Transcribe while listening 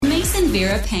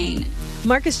Vera Payne.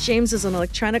 Marcus James is an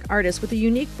electronic artist with a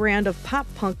unique brand of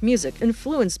pop-punk music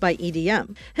influenced by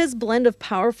EDM. His blend of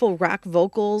powerful rock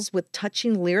vocals with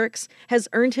touching lyrics has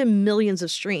earned him millions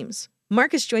of streams.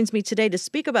 Marcus joins me today to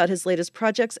speak about his latest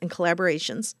projects and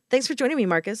collaborations. Thanks for joining me,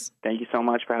 Marcus. Thank you so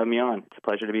much for having me on. It's a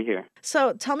pleasure to be here.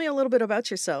 So tell me a little bit about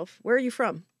yourself. Where are you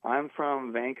from? I'm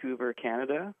from Vancouver,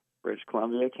 Canada, British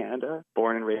Columbia, Canada.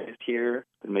 Born and raised here,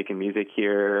 been making music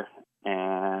here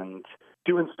and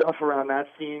doing stuff around that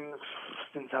scene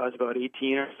since I was about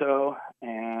 18 or so.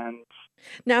 And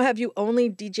now, have you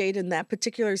only DJ'd in that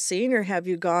particular scene, or have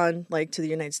you gone to the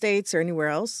United States or anywhere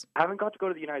else? I haven't got to go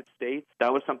to the United States.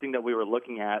 That was something that we were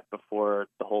looking at before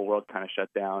the whole world kind of shut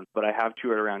down. But I have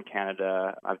toured around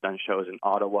Canada. I've done shows in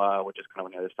Ottawa, which is kind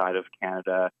of on the other side of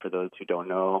Canada. For those who don't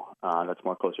know, that's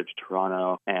more closer to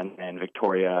Toronto, and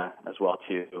Victoria as well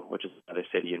too, which is another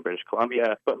city in British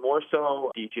Columbia. But more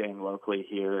so DJing locally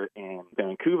here in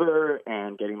Vancouver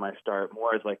and getting my start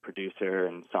more as producer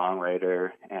and songwriter,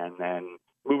 and then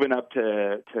moving up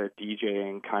to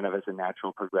DJing kind of as a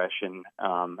natural progression,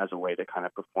 as a way to kind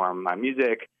of perform my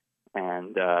music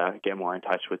and get more in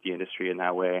touch with the industry in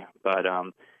that way. But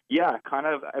kind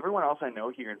of everyone else I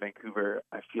know here in Vancouver,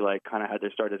 I feel like kind of had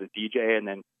their start as a DJ and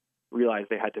then realized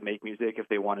they had to make music if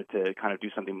they wanted to kind of do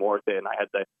something more with it. And I had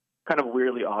the kind of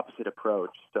weirdly opposite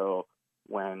approach. So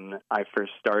when I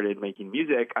first started making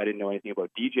music, I didn't know anything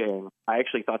about DJing. I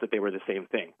actually thought that they were the same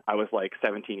thing. I was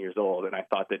 17 years old, and I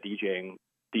thought that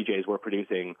DJs were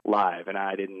producing live, and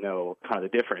I didn't know kind of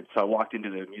the difference. So I walked into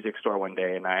the music store one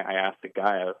day, and I asked the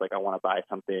guy, I was like, I want to buy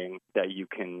something that you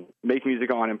can make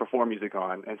music on and perform music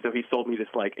on. And so he sold me this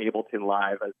Ableton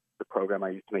Live as the program I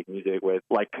used to make music with,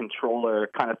 controller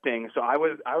kind of thing. So I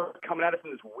was coming at it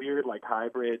from this weird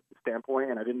hybrid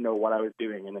standpoint, and I didn't know what I was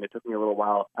doing. And then it took me a little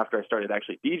while after I started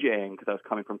actually DJing, because I was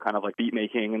coming from kind of beat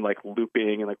making and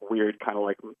looping and weird kind of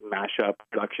mashup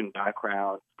production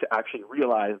background, to actually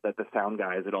realize that the sound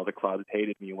guys at all the clubs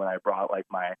hated me when I brought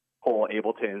my whole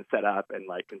Ableton setup and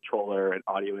controller and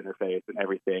audio interface and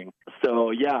everything.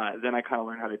 So then I kind of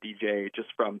learned how to DJ just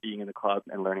from being in the club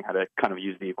and learning how to kind of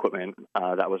use the equipment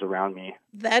that was around me.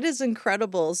 That is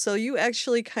incredible. So you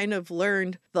actually kind of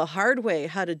learned the hard way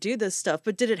how to do this stuff,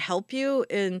 but did it help you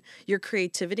in your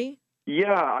creativity?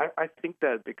 Yeah, I think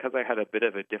that because I had a bit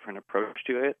of a different approach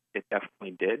to it, it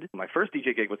definitely did. My first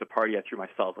DJ gig was a party I threw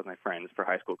myself with my friends for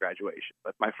high school graduation.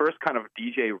 But my first kind of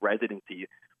DJ residency,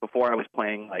 before I was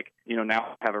playing,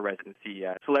 now I have a residency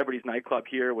at Celebrities Nightclub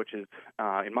here, which is,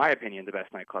 in my opinion, the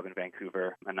best nightclub in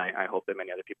Vancouver. And I hope that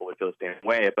many other people would feel the same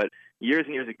way. But years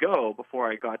and years ago,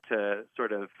 before I got to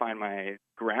sort of find my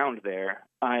ground there,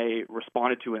 I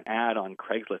responded to an ad on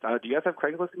Craigslist. Do you guys have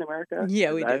Craigslist in America?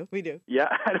 Yeah, we do. Yeah,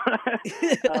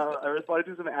 I responded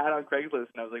to some ad on Craigslist,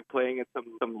 and I was playing at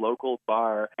some local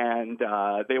bar, and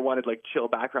they wanted chill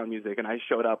background music, and I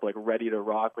showed up ready to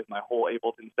rock with my whole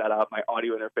Ableton setup, my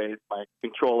audio interface, my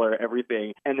controller,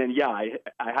 everything. And then I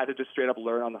had to just straight up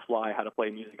learn on the fly how to play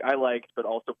music I liked, but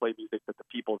also play music that the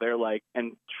people there liked,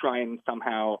 and try and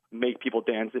somehow make people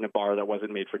dance in a bar that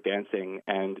wasn't made for dancing.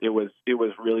 And it was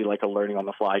really a learning on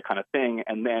the fly kind of thing.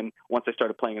 And then once I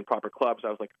started playing in proper clubs, I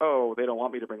was oh, they don't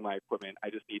want me to bring my equipment. I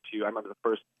just need to. I remember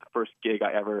the first gig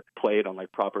I ever played on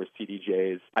proper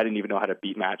CDJs. I didn't even know how to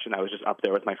beat match, and I was just up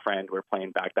there with my friend. We were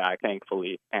playing back,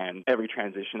 thankfully. And every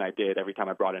transition I did, every time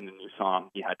I brought in a new song,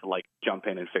 he had to jump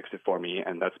in and fix it for me.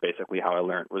 And that's basically how I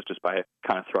learned, was just by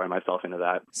kind of throwing myself into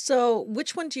that. So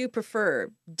which one do you prefer,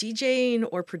 DJing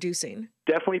or producing?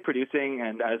 Definitely producing,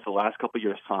 and as the last couple of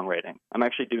years, songwriting. I'm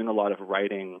actually doing a lot of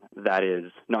writing that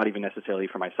is not even necessarily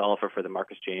for myself or for the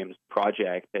Marcus James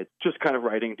project. It's just kind of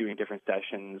writing, doing different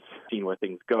sessions, seeing where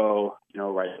things go,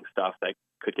 writing stuff that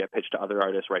could get pitched to other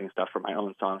artists, writing stuff for my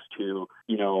own songs too.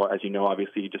 As you know,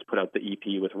 obviously you just put out the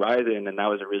EP with Ryzen, and that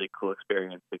was a really cool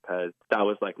experience because that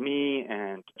was me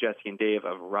and Jesse and Dave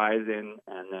of Ryzen,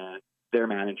 and then their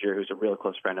manager, who's a real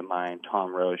close friend of mine,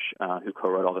 Tom Roche, who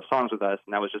co-wrote all the songs with us.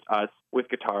 And that was just us with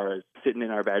guitars, sitting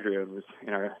in our bedrooms,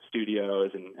 in our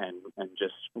studios, and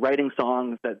just writing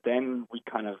songs that then we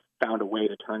kind of found a way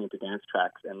to turn into dance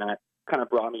tracks. And that kind of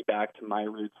brought me back to my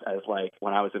roots as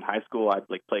when I was in high school, I'd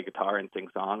play guitar and sing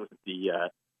songs.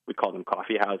 We called them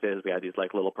coffee houses. We had these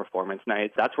little performance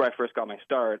nights. That's where I first got my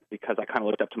start, because I kind of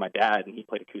looked up to my dad, and he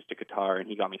played acoustic guitar, and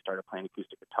he got me started playing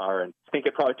acoustic guitar. And I think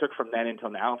it probably took from then until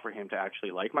now for him to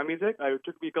actually like my music. It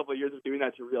took me a couple of years of doing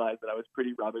that to realize that I was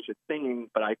pretty rubbish at singing,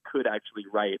 but I could actually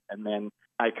write. And then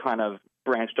I kind of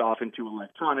branched off into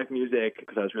electronic music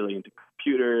because I was really into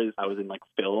computers. I was in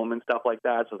film and stuff like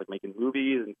that. So I was making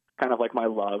movies, and kind of my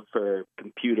love for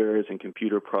computers and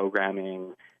computer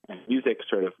programming and music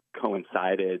sort of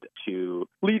coincided to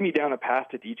lead me down a path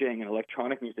to DJing and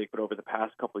electronic music. But over the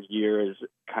past couple of years,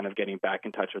 kind of getting back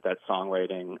in touch with that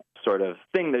songwriting sort of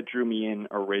thing that drew me in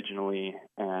originally.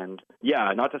 And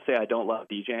yeah, not to say I don't love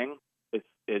DJing.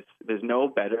 There's no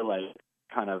better like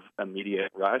kind of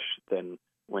immediate rush than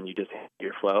when you just hit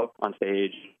your flow on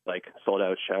stage, like sold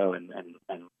out show and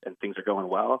things are going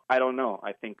well. I don't know.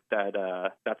 I think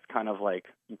that that's kind of like,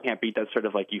 you can't beat that sort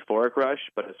of like euphoric rush.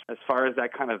 But as far as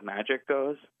that kind of magic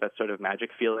goes, that sort of magic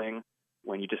feeling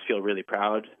when you just feel really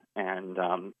proud and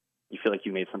you feel like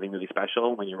you made something really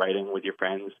special when you're writing with your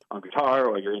friends on guitar,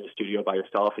 or you're in the studio by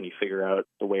yourself and you figure out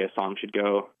the way a song should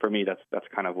go. For me, that's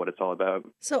kind of what it's all about.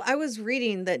 So I was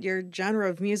reading that your genre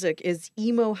of music is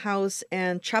emo house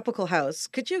and tropical house.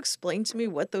 Could you explain to me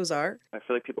what those are? I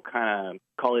feel like people kind of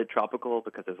call it tropical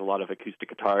because there's a lot of acoustic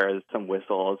guitars, some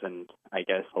whistles, and I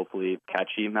guess hopefully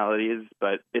catchy melodies,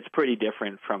 but it's pretty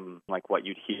different from like what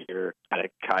you'd hear at a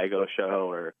Kygo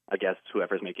show or I guess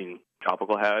whoever's making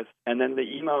tropical house. And then the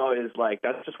emo is like,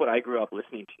 that's just what I grew up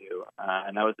listening to.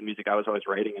 And that was the music I was always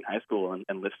writing in high school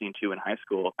and listening to in high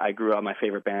school. I grew up, my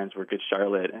favorite bands were Good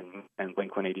Charlotte and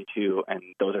Blink-182, and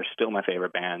those are still my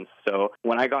favorite bands. So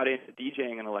when I got into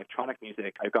DJing and electronic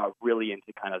music, I got really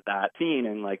into kind of that scene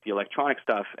and like the electronic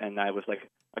stuff. And I was like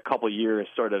a couple years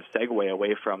sort of segue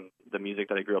away from the music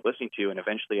that I grew up listening to. And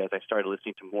eventually, as I started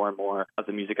listening to more and more of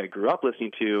the music I grew up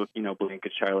listening to, you know, Blink,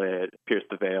 Good Charlotte, Pierce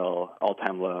the Veil, All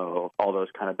Time Low, all those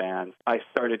kind of bands, I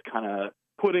started kind of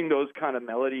putting those kind of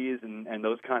melodies and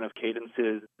those kind of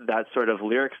cadences, that sort of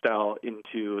lyric style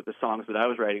into the songs that I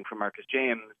was writing for Marcus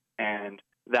James. And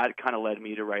that kind of led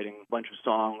me to writing a bunch of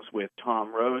songs with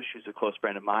Tom Roche, who's a close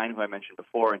friend of mine who I mentioned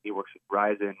before, and he works at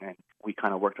Verizon, and we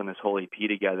kind of worked on this whole EP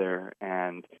together.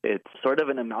 And it's sort of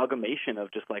an amalgamation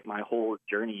of just like my whole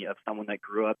journey of someone that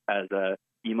grew up as a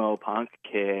emo punk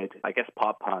kid, I guess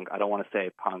pop punk. I don't want to say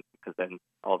punk because then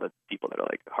all the people that are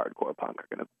like hardcore punk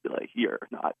are going to be like, you're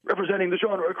not representing the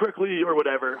genre quickly or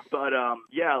whatever. But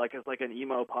yeah, like as like an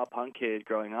emo pop punk kid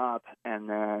growing up, and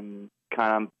then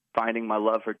kind of finding my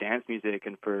love for dance music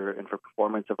and for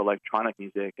performance of electronic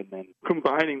music, and then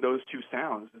combining those two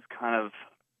sounds is kind of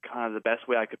the best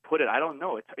way I could put it. I don't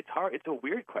know. It's hard. It's a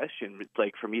weird question. It's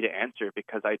like for me to answer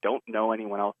because I don't know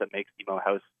anyone else that makes emo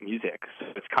house music. So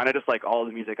it's kind of just like all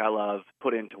the music I love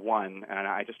put into one, and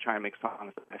I just try and make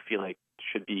songs that I feel like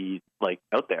should be like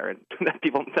out there and that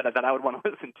people that I would want to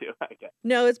listen to, I guess.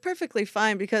 No, it's perfectly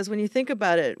fine because when you think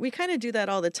about it, we kind of do that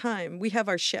all the time. We have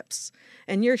our ships,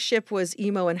 and your ship was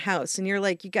emo and house, and you're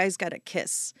like, you guys got to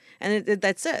kiss, and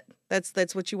that's it.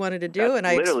 That's what you wanted to do,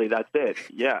 that's that's it.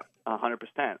 Yeah. 100%.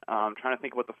 I'm trying to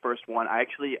think about the first one. I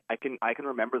can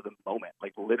remember the moment,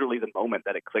 like literally the moment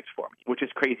that it clicked for me, which is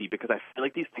crazy because I feel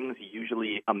like these things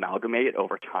usually amalgamate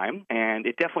over time, and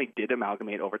it definitely did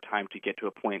amalgamate over time to get to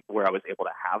a point where I was able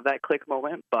to have that click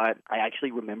moment. But I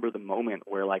actually remember the moment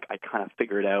where like I kind of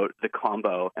figured out the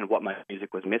combo and what my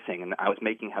music was missing, and I was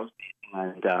making house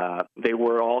beats, and they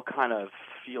were all kind of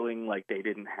feeling like they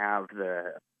didn't have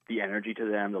the energy to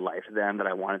them, the life to them that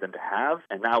I wanted them to have.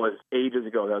 And that was ages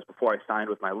ago. That was before I signed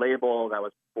with my label. That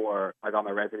was before I got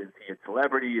my residency at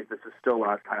Celebrities. This is still when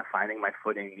I was kind of finding my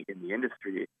footing in the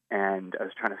industry. And I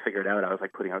was trying to figure it out. I was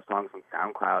like putting out songs on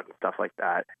SoundCloud and stuff like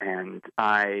that. And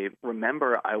I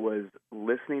remember I was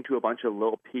listening to a bunch of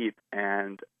Lil Peep,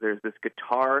 and there's this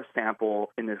guitar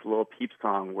sample in this Lil Peep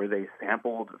song where they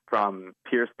sampled from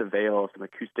Pierce the Veil, some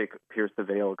acoustic Pierce the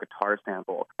Veil guitar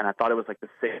sample. And I thought it was like the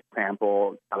sick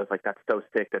sample. I was like, that's so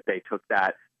sick that they took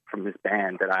that from this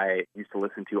band that I used to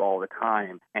listen to all the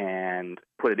time and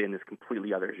put it in this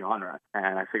completely other genre.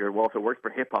 And I figured, well, if it worked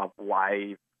for hip-hop,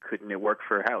 why couldn't it work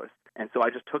for house? And so I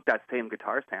just took that same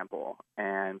guitar sample,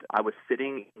 and I was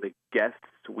sitting in the guest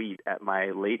suite at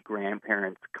my late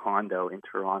grandparents' condo in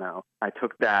Toronto. I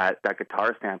took that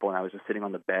guitar sample, and I was just sitting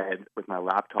on the bed with my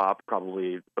laptop,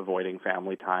 probably avoiding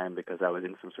family time because I was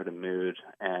in some sort of mood,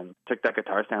 and took that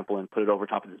guitar sample and put it over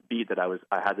top of this beat that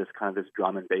I had this kind of this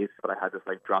drum and bass, but I had this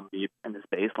like drum beat and this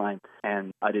bass line,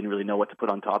 and I didn't really know what to put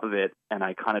on top of it, and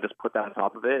I kind of just put that on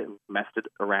top of it and messed it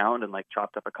around and like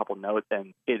chopped up a couple notes,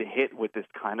 and it hit with this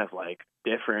kind of like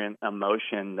different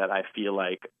emotion that I feel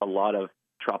like a lot of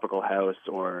tropical house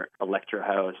or electro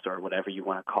house or whatever you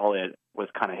want to call it was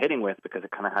kind of hitting with, because it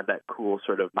kind of had that cool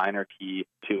sort of minor key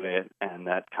to it and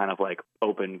that kind of like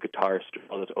open guitar,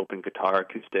 all those open guitar,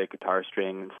 acoustic guitar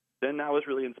strings. Then that was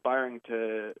really inspiring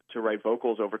to write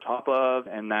vocals over top of,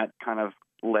 and that kind of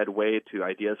led way to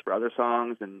ideas for other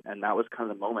songs, and that was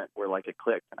kind of the moment where like it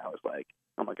clicked, and I was like,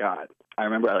 oh my God. I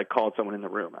remember I called someone in the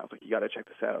room. I was like, you got to check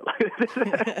this out.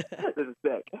 This is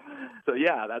sick. So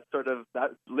yeah, that's sort of,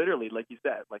 that literally, like you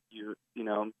said, you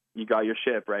got your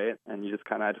ship, right? And you just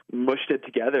kind of mushed it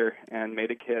together and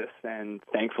made a kiss. And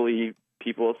thankfully,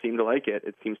 people seem to like it.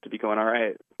 It seems to be going all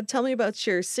right. Tell me about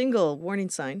your single, Warning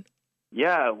Sign.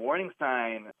 Yeah, Warning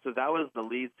Sign. So that was the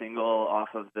lead single off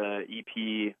of the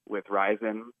EP with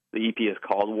Ryzen. The EP is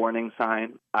called Warning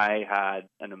Sign. I had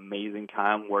an amazing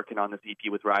time working on this EP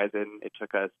with Ryzen. It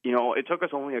took us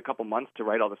only a couple months to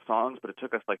write all the songs, but it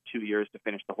took us 2 years to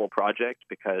finish the whole project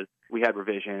because we had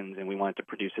revisions and we wanted to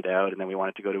produce it out, and then we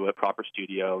wanted to go to a proper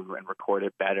studio and record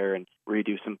it better and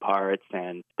redo some parts.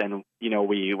 And then,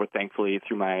 we were thankfully,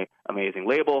 through my amazing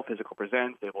label, Physical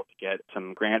Presents, able to get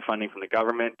some grant funding from the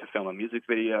government to film a music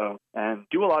video and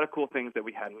do a lot of cool things that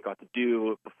we hadn't got to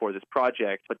do before this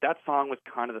project. But that song was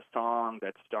kind of the song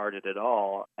that started it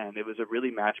all, and it was a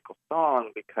really magical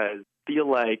song because I feel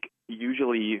like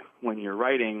usually when you're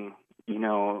writing,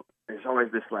 there's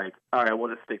always this all right, we'll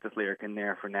just stick this lyric in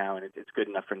there for now, and it's good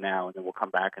enough for now, and then we'll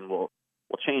come back and we'll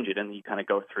change it. And you kind of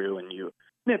go through and you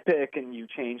nitpick and you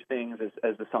change things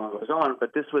as the song goes on.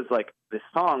 But this was this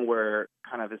song where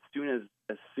kind of as soon as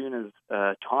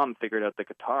Tom figured out the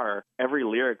guitar, every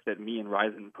lyric that me and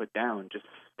Ryzen put down just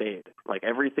stayed.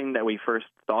 Everything that we first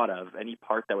thought of, any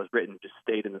part that was written, just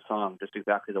stayed in the song just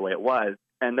exactly the way it was.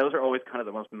 And those are always kind of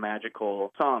the most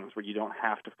magical songs where you don't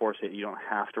have to force it, you don't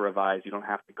have to revise, you don't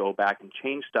have to go back and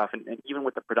change stuff. And even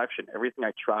with the production, everything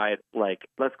I tried,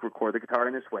 let's record the guitar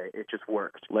in this way, it just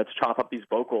worked. Let's chop up these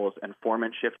vocals and form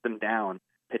and shift them down,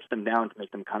 pitch them down to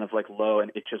make them kind of low,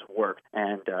 and it just worked.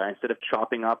 And instead of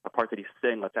chopping up a part that he's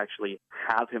sing, let's actually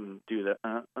have him do the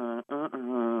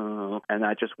and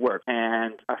that just worked.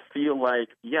 And I feel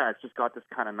it's just got this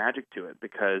kind of magic to it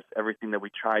because everything that we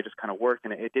tried just kind of worked,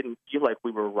 and it didn't feel like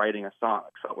we were writing a song.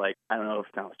 It felt I don't know if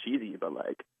it sounds cheesy, but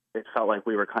it felt like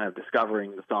we were kind of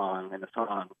discovering the song, and the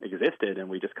song existed, and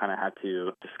we just kind of had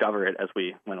to discover it as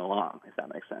we went along, if that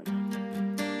makes sense.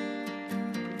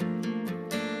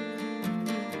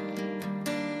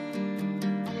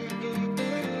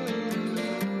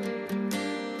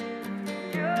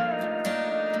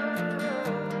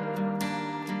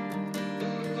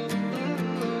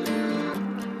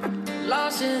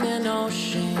 Lost in an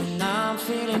ocean, I'm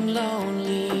feeling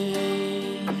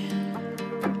lonely.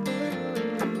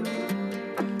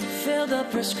 Fill the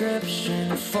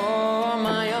prescription for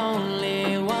my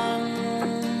only one.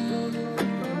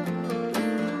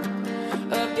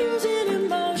 Abusing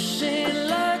emotion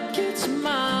like it's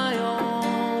my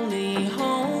only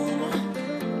home.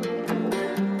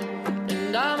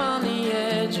 And I'm on the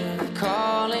edge of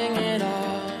calling it off.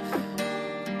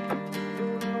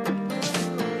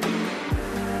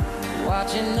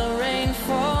 Watching the rain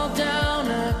fall down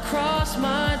across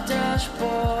my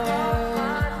dashboard.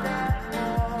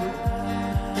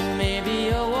 And maybe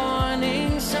a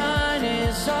warning sign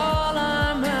is all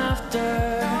I'm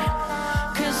after.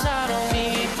 'Cause I don't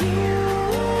need you.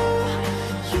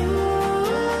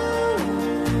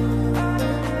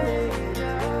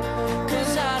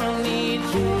 'Cause I don't need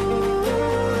you.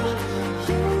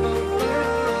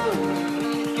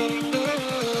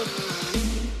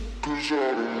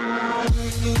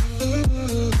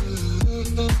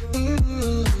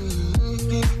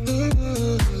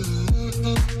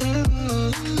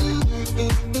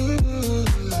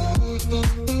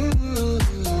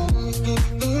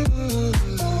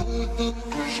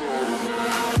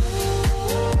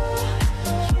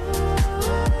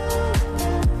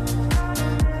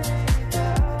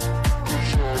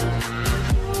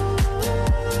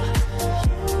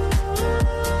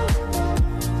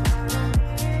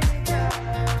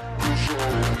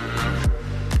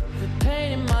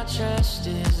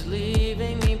 Is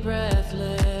leaving me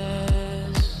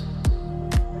breathless.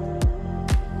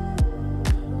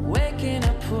 Waking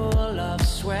a pool of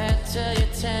sweat to your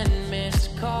 10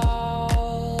 missed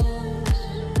calls.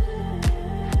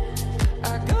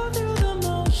 I go through the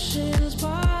motions,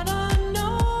 but I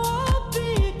know I'll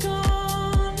be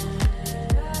gone.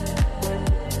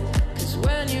 'Cause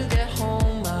when you get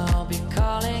home, I'll be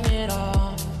calling it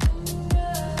off.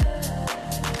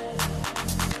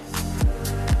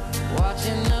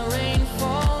 Watching the rain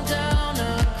fall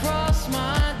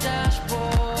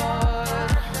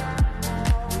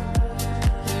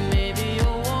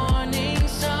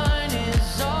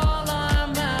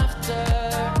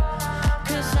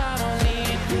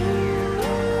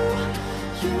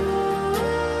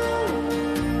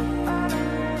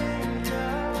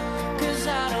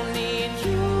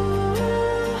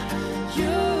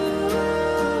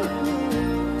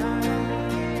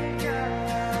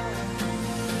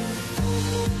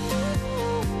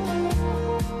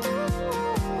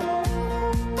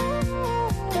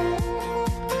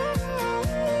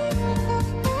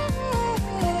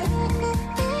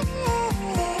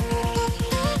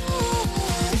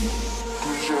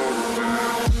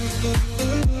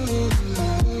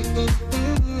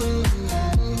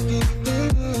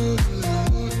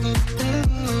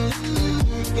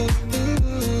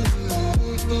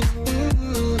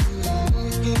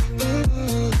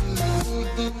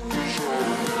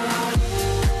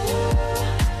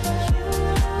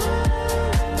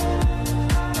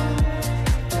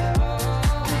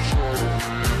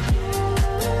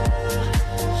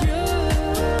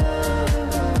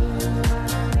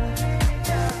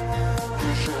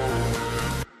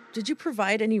Did you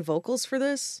provide any vocals for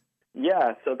this?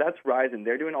 Yeah, so that's Ryzen.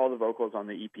 They're doing all the vocals on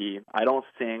the EP. I don't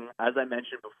sing. As I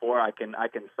mentioned before, I can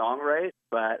songwrite,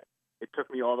 but it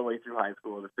took me all the way through high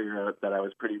school to figure out that I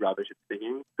was pretty rubbish at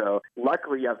singing. So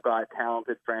luckily, I've got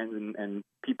talented friends and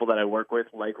people that I work with,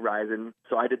 like Ryzen.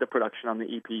 So I did the production on the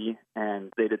EP,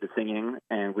 and they did the singing,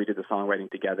 and we did the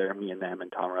songwriting together, me and them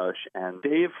and Tom Roche. And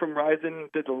Dave from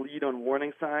Ryzen did the lead on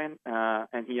Warning Sign,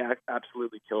 and he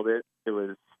absolutely killed it. It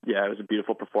was a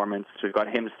beautiful performance. So we've got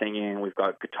him singing, we've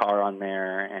got guitar on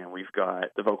there, and we've got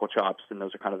the vocal chops, and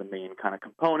those are kind of the main kind of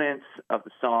components of the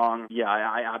song. Yeah,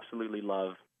 I absolutely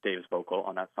love Dave's vocal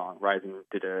on that song. Ryzen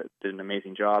did an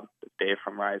amazing job. Dave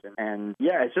from Ryzen. And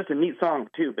yeah, it's just a neat song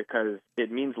too, because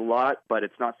it means a lot, but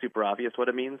it's not super obvious what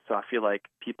it means. So I feel like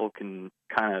people can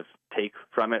kind of take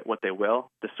from it what they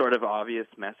will. The sort of obvious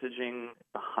messaging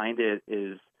behind it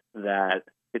is that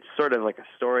it's sort of like a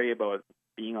story about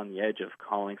being on the edge of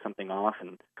calling something off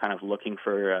and kind of looking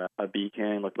for a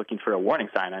beacon, looking for a warning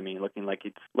sign. I mean,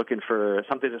 looking for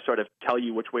something to sort of tell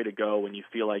you which way to go when you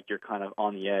feel like you're kind of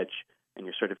on the edge and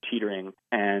you're sort of teetering.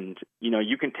 And,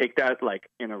 you can take that like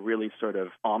in a really sort of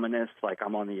ominous, like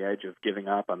I'm on the edge of giving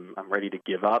up, I'm ready to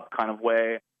give up kind of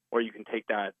way. Or you can take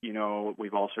that,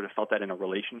 we've all sort of felt that in a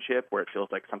relationship where it feels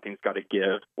like something's got to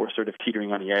give. We're sort of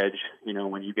teetering on the edge.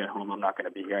 When you get home, I'm not going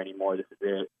to be here anymore. This is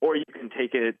it. Or you can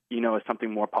take it, as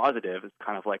something more positive. It's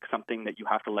kind of like something that you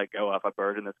have to let go of, a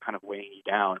burden that's kind of weighing you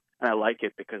down. And I like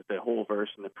it because the whole verse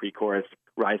and the pre-chorus,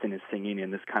 Ryzen is singing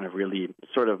in this kind of really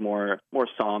sort of more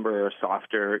somber,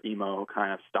 softer, emo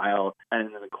kind of style.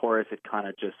 And then the chorus, it kind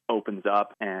of just opens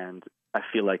up, and I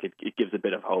feel like it gives a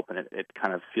bit of hope, and it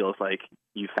kind of feels like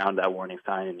you found that warning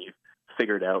sign and you've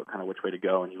figured out kind of which way to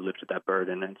go and you lifted that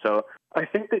burden. And so I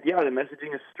think that, the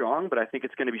messaging is strong, but I think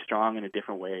it's going to be strong in a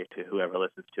different way to whoever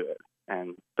listens to it.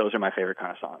 And those are my favorite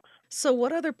kind of songs. So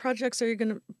what other projects are you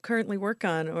going to currently work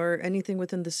on, or anything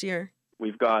within this year?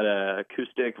 We've got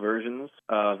acoustic versions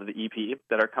of the EP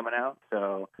that are coming out.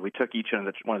 So we took each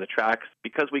one of the tracks,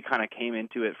 because we kind of came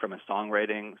into it from a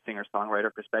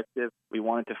singer-songwriter perspective. We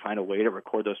wanted to find a way to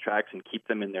record those tracks and keep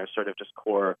them in their sort of just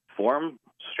core form,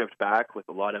 stripped back with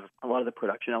a lot of the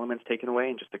production elements taken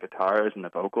away, and just the guitars and the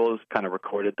vocals kind of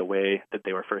recorded the way that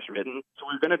they were first written. So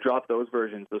we're going to drop those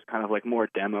versions, those kind of like more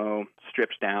demo,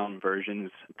 stripped down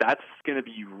versions. That's going to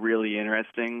be really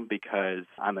interesting because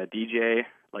I'm a DJ.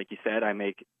 Like you said, I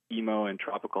make emo and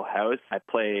tropical house. I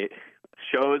play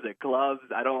shows at clubs.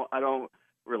 I don't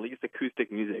release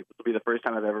acoustic music. This will be the first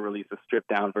time I've ever released a stripped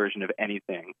down version of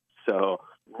anything. So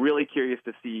really curious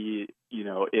to see,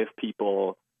 if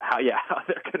people, how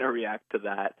they're going to react to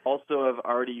that. Also, I've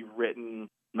already written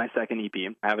my second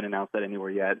EP. I haven't announced that anywhere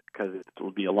yet because it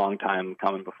will be a long time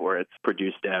coming before it's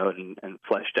produced out and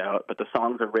fleshed out. But the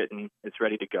songs are written. It's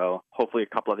ready to go. Hopefully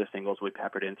a couple other singles will be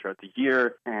peppered in throughout the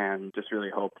year, and just really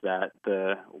hope that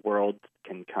the world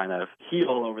can kind of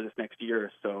heal over this next year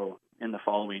or so. In the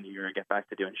following year, get back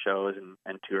to doing shows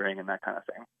and touring and that kind of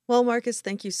thing. Well, Marcus,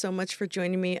 thank you so much for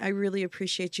joining me. I really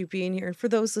appreciate you being here. And for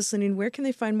those listening, where can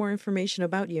they find more information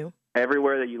about you?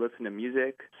 Everywhere that you listen to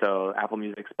music, so Apple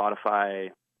Music, Spotify,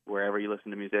 wherever you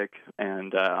listen to music,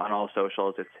 and on all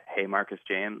socials, it's Hey Marcus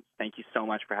James. Thank you so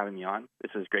much for having me on.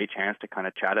 This is a great chance to kind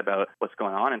of chat about what's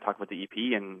going on and talk about the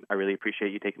EP, and I really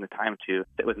appreciate you taking the time to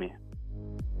sit with me.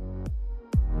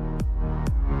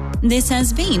 This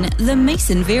has been the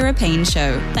Mason Vera Payne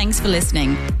Show. Thanks for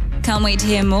listening. Can't wait to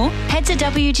hear more? Head to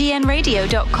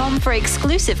WGNradio.com for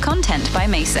exclusive content by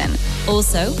Mason.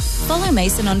 Also, follow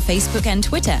Mason on Facebook and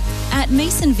Twitter at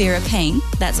Mason Vera Payne,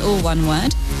 that's all one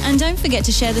word, and don't forget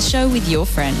to share the show with your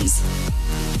friends.